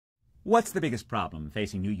What's the biggest problem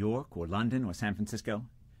facing New York or London or San Francisco?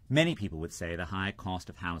 Many people would say the high cost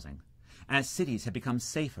of housing. As cities have become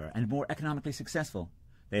safer and more economically successful,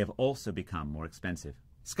 they have also become more expensive.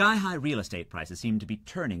 Sky-high real estate prices seem to be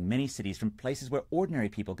turning many cities from places where ordinary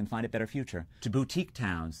people can find a better future to boutique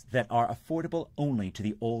towns that are affordable only to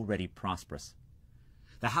the already prosperous.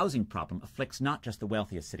 The housing problem afflicts not just the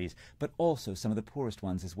wealthiest cities, but also some of the poorest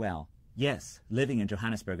ones as well. Yes, living in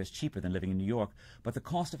Johannesburg is cheaper than living in New York, but the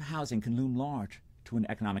cost of housing can loom large to an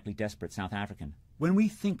economically desperate South African. When we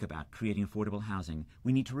think about creating affordable housing,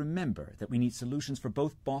 we need to remember that we need solutions for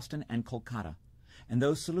both Boston and Kolkata, and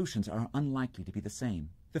those solutions are unlikely to be the same.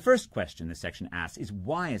 The first question this section asks is,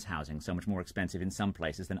 why is housing so much more expensive in some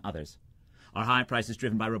places than others? Are high prices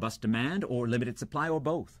driven by robust demand or limited supply, or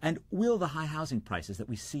both? And will the high housing prices that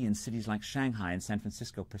we see in cities like Shanghai and San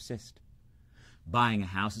Francisco persist? Buying a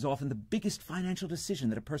house is often the biggest financial decision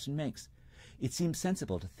that a person makes. It seems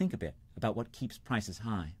sensible to think a bit about what keeps prices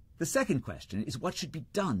high. The second question is, what should be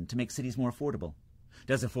done to make cities more affordable?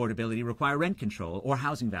 Does affordability require rent control or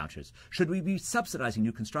housing vouchers? Should we be subsidizing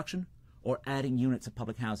new construction or adding units of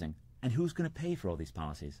public housing? And who's going to pay for all these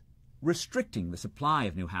policies? Restricting the supply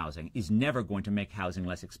of new housing is never going to make housing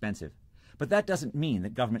less expensive. But that doesn't mean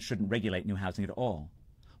that government shouldn't regulate new housing at all.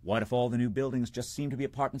 What if all the new buildings just seem to be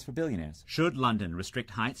apartments for billionaires? Should London restrict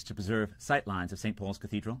heights to preserve sightlines of St. Paul's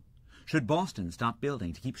Cathedral? Should Boston stop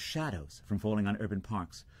building to keep shadows from falling on urban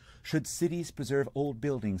parks? Should cities preserve old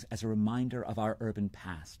buildings as a reminder of our urban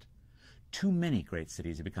past? Too many great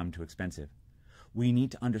cities have become too expensive. We need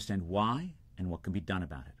to understand why and what can be done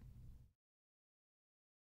about it.